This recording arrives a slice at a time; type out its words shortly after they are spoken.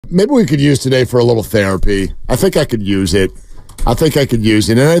Maybe we could use today for a little therapy. I think I could use it.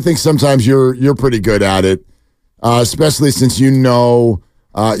 And I think sometimes you're pretty good at it, especially since you know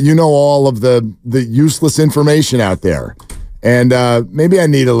all of the useless information out there. And maybe I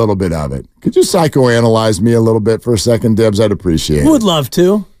need a little bit of it. Could you psychoanalyze me a little bit for a second, Dibs? I'd appreciate it. Would love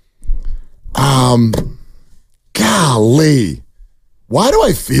to. Golly. Why do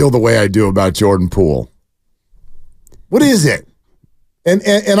I feel the way I do about Jordan Poole? What is it?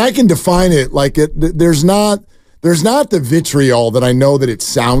 And I can define it like there's not the vitriol that I know that it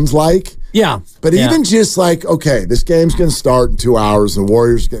sounds like. Yeah. But even just like, okay, this game's going to start in 2 hours and the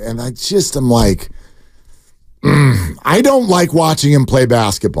Warriors, and I'm like, I don't like watching him play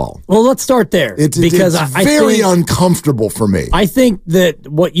basketball. Well, let's start there. It's very uncomfortable for me. I think that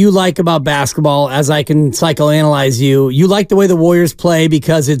what you like about basketball, as I can psychoanalyze you like the way the Warriors play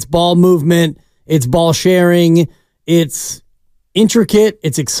because it's ball movement, it's ball sharing, it's intricate,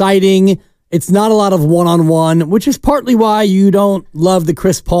 it's exciting. It's not a lot of one-on-one, which is partly why you don't love the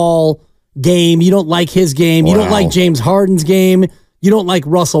Chris Paul game. You don't like his game. You don't like James Harden's game. You don't like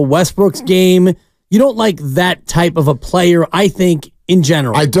Russell Westbrook's game. You don't like that type of a player, I think, in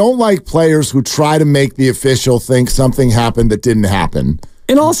general. I don't like players who try to make the official think something happened that didn't happen.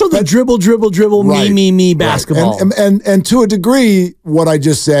 And also the dribble, right, me basketball. Right. And to a degree, what I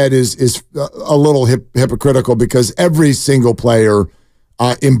just said is a little hypocritical because every single player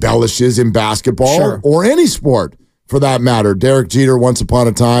embellishes in basketball or any sport for that matter. Derek Jeter, once upon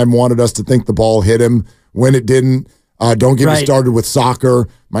a time, wanted us to think the ball hit him when it didn't. Don't get me started with soccer.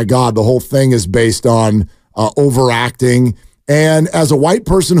 My God, the whole thing is based on overacting. And as a white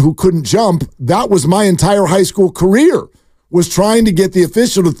person who couldn't jump, that was my entire high school career, was trying to get the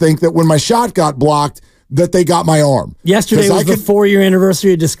official to think that when my shot got blocked, that they got my arm. Yesterday was the 4-year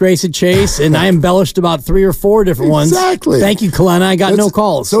anniversary of Disgrace at Chase, and I embellished about 3 or 4 different ones. Exactly. Thank you, Kalena. I got no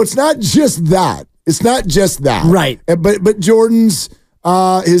calls. So it's not just that. Right. But Jordan's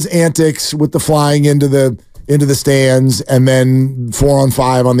his antics with the flying into the stands and then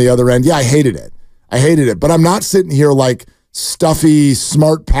 4-on-5 on the other end. Yeah, I hated it. But I'm not sitting here like stuffy,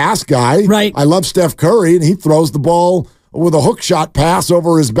 smart pass guy. Right. I love Steph Curry, and he throws the ball with a hook shot pass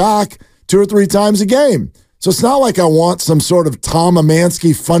over his back 2 or 3 times a game. So it's not like I want some sort of Tom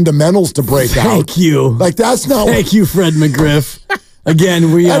Amansky fundamentals to break out. Thank you. Like that's not. Thank you, Fred McGriff. Again,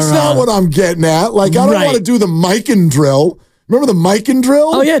 that's not what I'm getting at. Like I don't want to do the Mikan drill. Remember the Mikan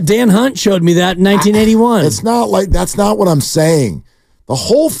drill? Oh yeah, Dan Hunt showed me that in 1981. It's not like that's not what I'm saying. The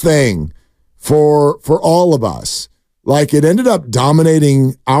whole thing for all of us, like it ended up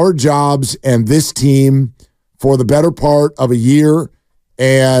dominating our jobs and this team for the better part of a year.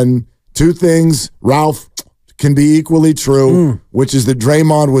 And 2 things, Ralph, can be equally true, which is that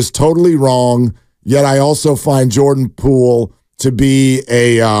Draymond was totally wrong, yet I also find Jordan Poole to be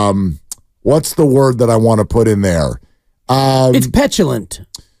a, what's the word that I want to put in there? It's petulant.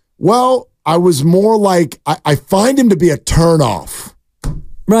 Well, I was more like, I find him to be a turnoff.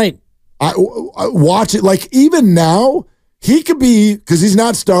 Right. I watch it, like even now, he could be, because he's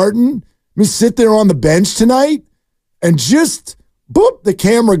not starting, sit there on the bench tonight and just, boop, the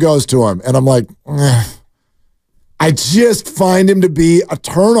camera goes to him. And I'm like, I just find him to be a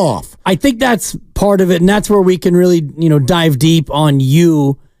turnoff. I think that's part of it, and that's where we can really, dive deep on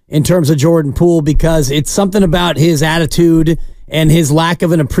you in terms of Jordan Poole, because it's something about his attitude and his lack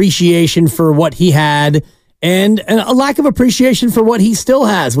of an appreciation for what he had and a lack of appreciation for what he still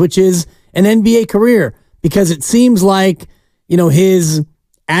has, which is an NBA career, because it seems like, his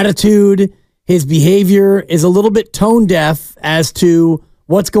attitude, his behavior is a little bit tone deaf as to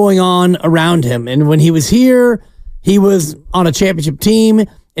what's going on around him. And when he was here, he was on a championship team,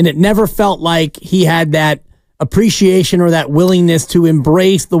 and it never felt like he had that appreciation or that willingness to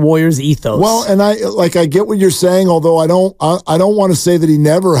embrace the Warriors ethos. Well, and I get what you're saying, although I don't want to say that he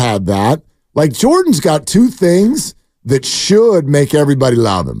never had that. Like Jordan's got 2 things that should make everybody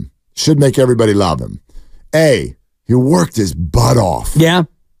love him. A, he worked his butt off. Yeah.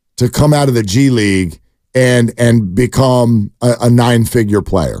 To come out of the G League and become a 9-figure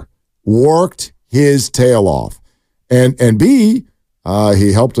player. Worked his tail off. And B,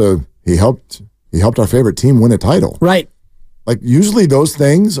 he helped our favorite team win a title. Right. Like usually those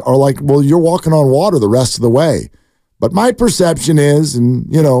things are like, well, you're walking on water the rest of the way. But my perception is,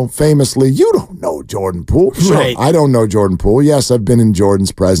 and famously, you don't know Jordan Poole. Sure, right. I don't know Jordan Poole. Yes, I've been in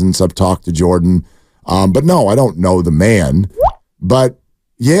Jordan's presence. I've talked to Jordan. But no, I don't know the man. But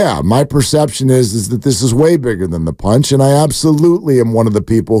yeah, my perception is that this is way bigger than the punch. And I absolutely am one of the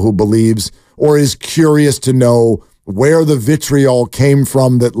people who believes or is curious to know where the vitriol came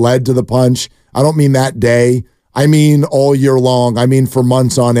from that led to the punch. I don't mean that day. I mean all year long. I mean for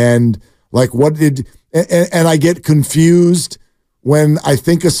months on end. Like and I get confused when I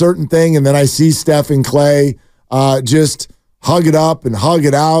think a certain thing and then I see Steph and Clay just hug it up and hug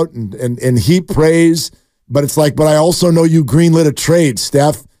it out and heap praise. But it's like, but I also know you greenlit a trade,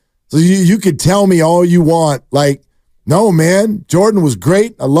 Steph. So you could tell me all you want. Like, no, man, Jordan was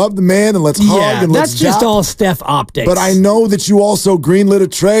great. I love the man, and let's hug and let's that's just all Steph optics. But I know that you also greenlit a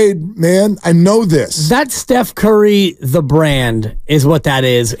trade, man. I know this. That's Steph Curry, the brand, is what that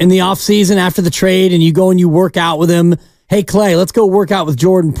is. In the offseason after the trade, and you go and you work out with him. Hey, Clay, let's go work out with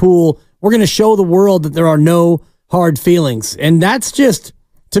Jordan Poole. We're going to show the world that there are no hard feelings. And that's just,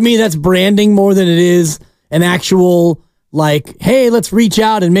 to me, that's branding more than it is an actual, like, hey, let's reach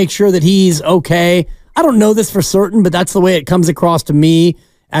out and make sure that he's okay. I don't know this for certain, but that's the way it comes across to me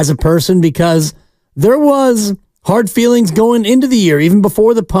as a person, because there was hard feelings going into the year, even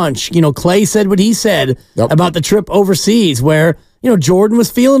before the punch. You know, Clay said what he said about the trip overseas where, you know, Jordan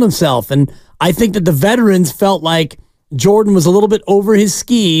was feeling himself. And I think that the veterans felt like Jordan was a little bit over his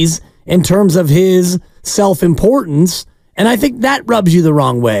skis in terms of his self-importance. And I think that rubs you the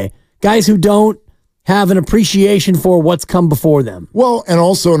wrong way. Guys who don't have an appreciation for what's come before them. Well, and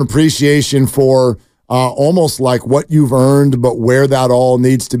also an appreciation for almost like what you've earned, but where that all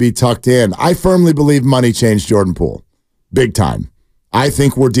needs to be tucked in. I firmly believe money changed Jordan Poole. Big time. I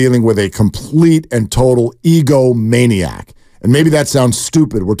think we're dealing with a complete and total egomaniac. And maybe that sounds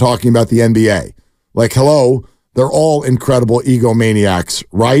stupid. We're talking about the NBA. Like, hello, they're all incredible egomaniacs,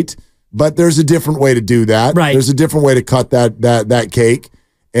 right? But there's a different way to do that. Right. There's a different way to cut that cake.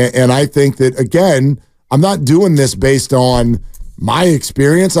 And I think that, again, I'm not doing this based on my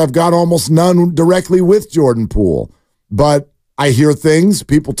experience. I've got almost none directly with Jordan Poole. But I hear things.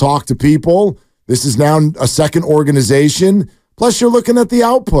 People talk to people. This is now a second organization. Plus, you're looking at the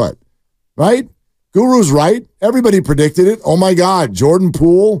output, right? Guru's right. Everybody predicted it. Oh, my God, Jordan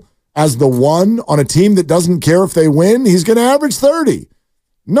Poole as the one on a team that doesn't care if they win, he's going to average 30.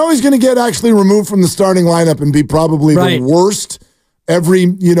 No, he's going to get actually removed from the starting lineup and be probably the worst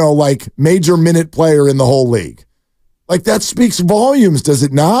like major minute player in the whole league. Like, that speaks volumes, does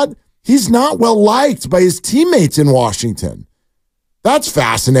it not? He's not well liked by his teammates in Washington. That's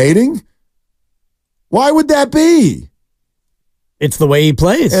fascinating. Why would that be? It's the way he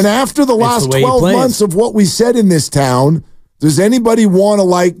plays. And after the last 12 months of what we said in this town, does anybody want to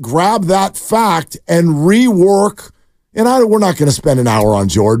like grab that fact and rework? And we're not going to spend an hour on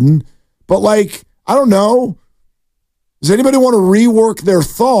Jordan, but like, I don't know. Does anybody want to rework their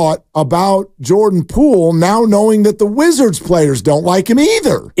thought about Jordan Poole now knowing that the Wizards players don't like him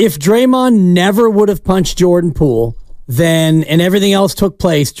either? If Draymond never would have punched Jordan Poole, then, and everything else took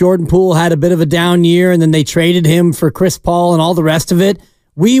place, Jordan Poole had a bit of a down year, and then they traded him for Chris Paul and all the rest of it,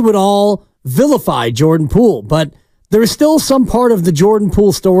 we would all vilify Jordan Poole. But there is still some part of the Jordan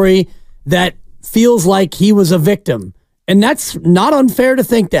Poole story that feels like he was a victim. And that's not unfair to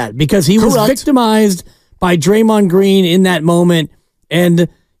think that, because he was victimized by Draymond Green in that moment. And,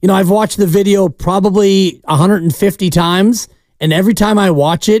 you know, I've watched the video probably 150 times, and every time I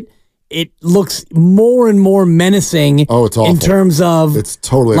watch it, it looks more and more menacing. Oh, it's awful. In terms of it's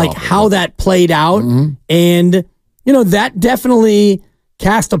totally like awful. How that played out. Mm-hmm. And, you know, that definitely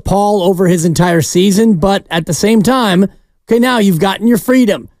cast a pall over his entire season. But at the same time, okay, now you've gotten your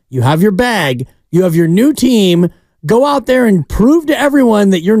freedom. You have your bag. You have your new team. Go out there and prove to everyone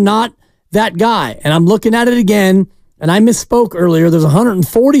that you're not that guy. And I'm looking at it again, and I misspoke earlier. There's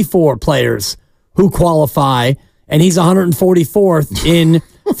 144 players who qualify, and he's 144th in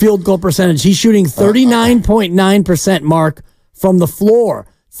field goal percentage. He's shooting 39.9% mark from the floor,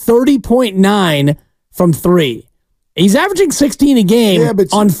 30.9 from three. He's averaging 16 a game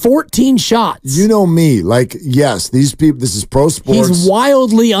on 14 shots. You know me. Like, yes, these people, this is pro sports. He's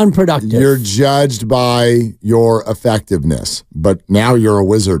wildly unproductive. You're judged by your effectiveness, but now you're a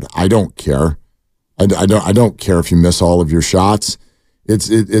Wizard. I don't care. I don't care if you miss all of your shots.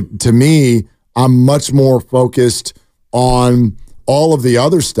 To me, I'm much more focused on all of the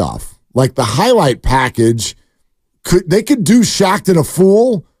other stuff. Like the highlight package, they could do Shaq'd in a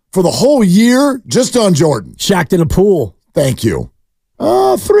Fool for the whole year just on Jordan. Shaq'd in a Pool. Thank you.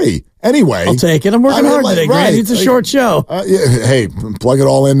 3. Anyway. I'll take it. I'm working hard today, Grant. It's a short show. Hey, plug it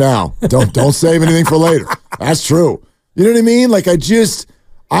all in now. Don't save anything for later. That's true. You know what I mean? Like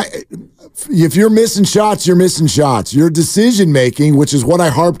if you're missing shots, you're missing shots. Your decision making, which is what I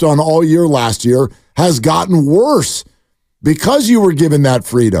harped on all year last year, has gotten worse because you were given that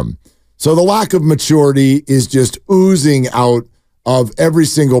freedom. So the lack of maturity is just oozing out of every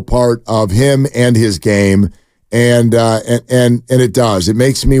single part of him and his game, and it does. It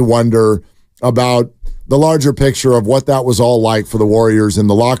makes me wonder about the larger picture of what that was all like for the Warriors in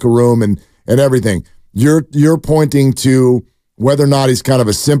the locker room and everything. You're pointing to whether or not he's kind of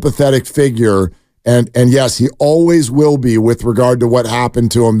a sympathetic figure, and yes, he always will be with regard to what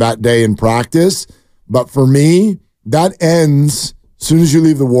happened to him that day in practice. But for me, that ends as soon as you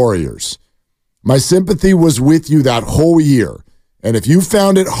leave the Warriors. My sympathy was with you that whole year. And if you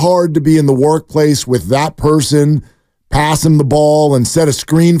found it hard to be in the workplace with that person, pass him the ball and set a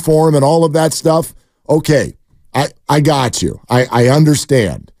screen for him and all of that stuff, okay, I got you. I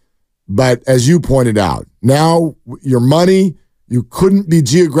understand. But as you pointed out, now your money, you couldn't be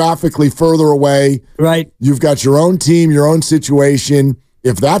geographically further away. Right. You've got your own team, your own situation.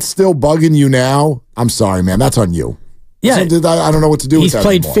 If that's still bugging you now, I'm sorry, man. That's on you. Yeah. I don't know what to do with that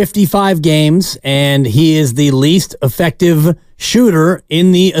anymore. He's played 55 games, and he is the least effective shooter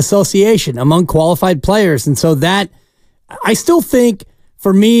in the association among qualified players. And so that, I still think,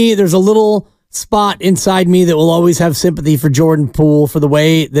 for me, there's a little spot inside me that will always have sympathy for Jordan Poole for the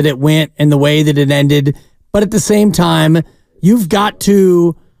way that it went and the way that it ended. But at the same time, you've got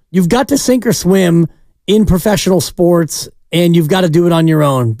to sink or swim in professional sports, and you've got to do it on your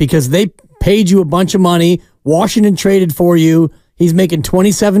own because they paid you a bunch of money. Washington traded for you. He's making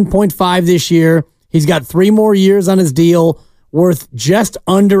 $27.5 this year. He's got 3 more years on his deal, worth just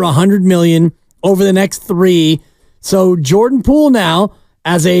under $100 million over the next 3. So Jordan Poole now,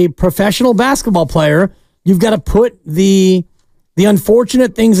 as a professional basketball player, you've got to put the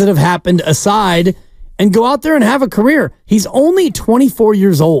unfortunate things that have happened aside and go out there and have a career. He's only 24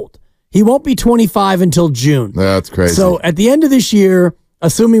 years old. He won't be 25 until June. That's crazy. So at the end of this year,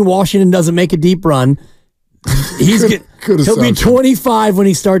 assuming Washington doesn't make a deep run, he'll be 25 when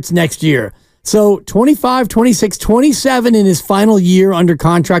he starts next year. So 25, 26, 27 in his final year under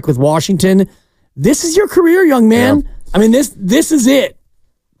contract with Washington. This is your career, young man. Yeah. I mean, this is it.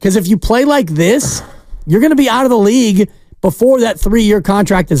 Because if you play like this, you're going to be out of the league before that 3-year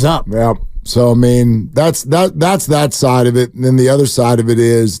contract is up. Yeah. So, I mean, that's that side of it. And then the other side of it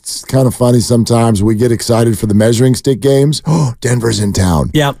is, it's kind of funny sometimes we get excited for the measuring stick games. Oh, Denver's in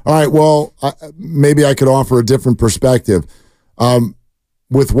town. Yeah. All right, well, maybe I could offer a different perspective.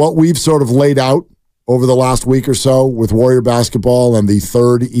 With what we've sort of laid out over the last week or so with Warrior basketball and the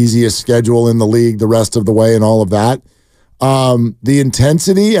 3rd easiest schedule in the league the rest of the way and all of that, the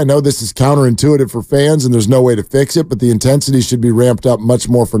intensity, I know this is counterintuitive for fans and there's no way to fix it, but the intensity should be ramped up much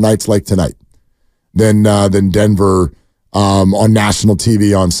more for nights like tonight than Denver on national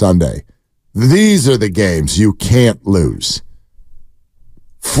TV on Sunday. These are the games you can't lose.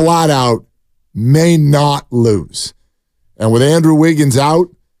 Flat out, may not lose. And with Andrew Wiggins out,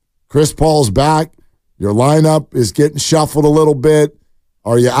 Chris Paul's back, your lineup is getting shuffled a little bit.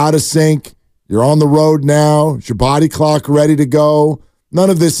 Are you out of sync? You're on the road now. Is your body clock ready to go? None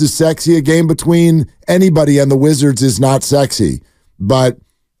of this is sexy. A game between anybody and the Wizards is not sexy. But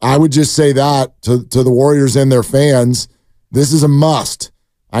I would just say that to the Warriors and their fans, this is a must.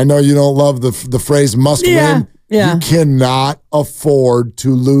 I know you don't love the phrase must win. Yeah. You cannot afford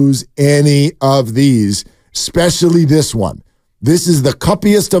to lose any of these, especially this one. This is the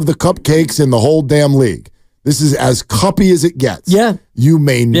cuppiest of the cupcakes in the whole damn league. This is as cuppy as it gets. Yeah. You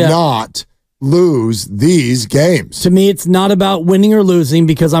may not lose these games. To me, it's not about winning or losing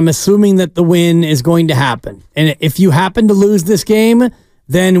because I'm assuming that the win is going to happen. And if you happen to lose this game,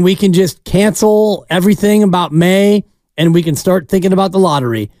 then we can just cancel everything about May and we can start thinking about the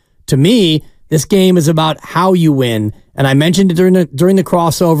lottery. To me, this game is about how you win. And I mentioned it during the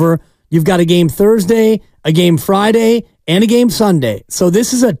crossover. You've got a game Thursday, a game Friday, and a game Sunday. So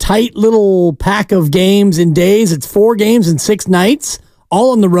this is a tight little pack of games and days. It's 4 games and 6 nights,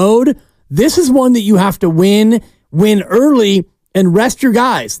 all on the road. This is one that you have to win early, and rest your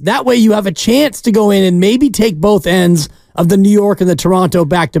guys. That way you have a chance to go in and maybe take both ends of the New York and the Toronto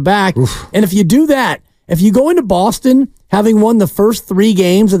back-to-back. And if you do that, if you go into Boston having won the first 3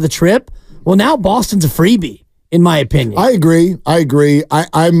 games of the trip, well, now Boston's a freebie, in my opinion. I agree.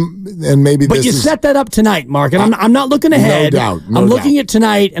 And maybe but you set that up tonight, Mark, and I'm not looking ahead. No doubt. I'm looking at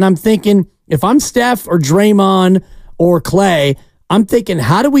tonight, and I'm thinking, if I'm Steph or Draymond or Clay, I'm thinking,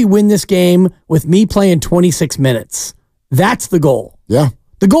 how do we win this game with me playing 26 minutes? That's the goal. Yeah.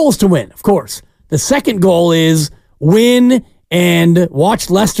 The goal is to win, of course. The second goal is win and watch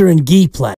Lester and Guy play.